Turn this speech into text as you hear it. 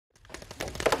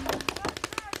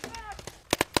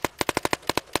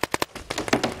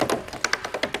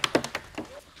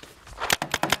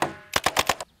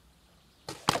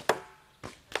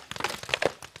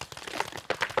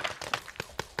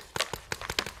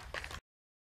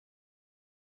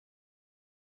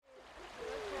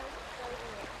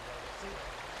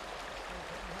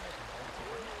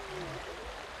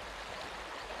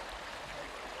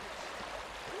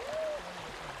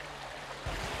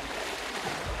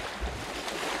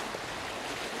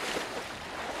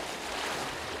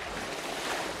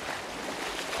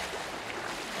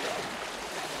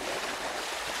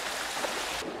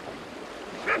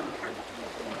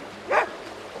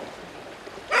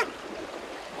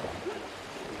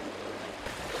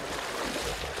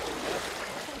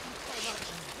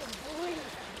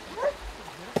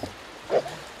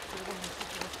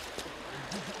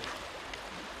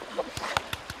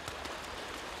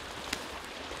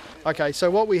Okay,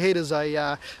 so what we had is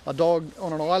a dog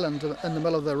on an island in the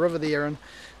middle of the river there, and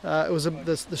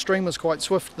the stream was quite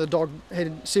swift. The dog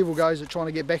had several goes at trying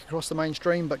to get back across the main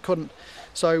stream but couldn't.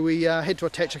 So we had to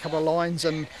attach a couple of lines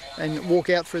and walk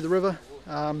out through the river,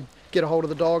 get a hold of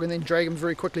the dog, and then drag him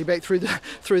very quickly back through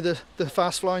the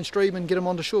fast flowing stream and get him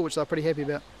onto shore, which they're pretty happy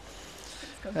about.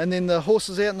 And then the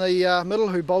horses out in the middle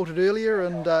who bolted earlier,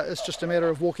 and it's just a matter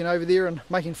of walking over there and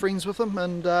making friends with them,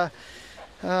 and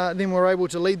then we're able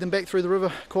to lead them back through the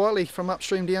river quietly from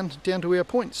upstream down to our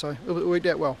point, so it worked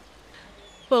out well.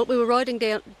 Well, we were riding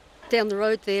down the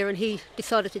road there, and he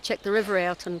decided to check the river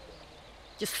out and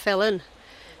just fell in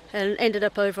and ended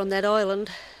up over on that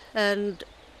island, and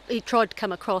he tried to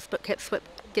come across but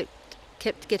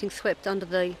kept getting swept under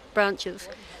the branches.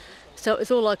 So it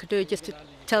was all I could do just to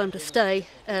tell him to stay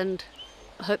and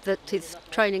hope that his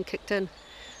training kicked in,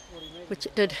 which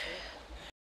it did.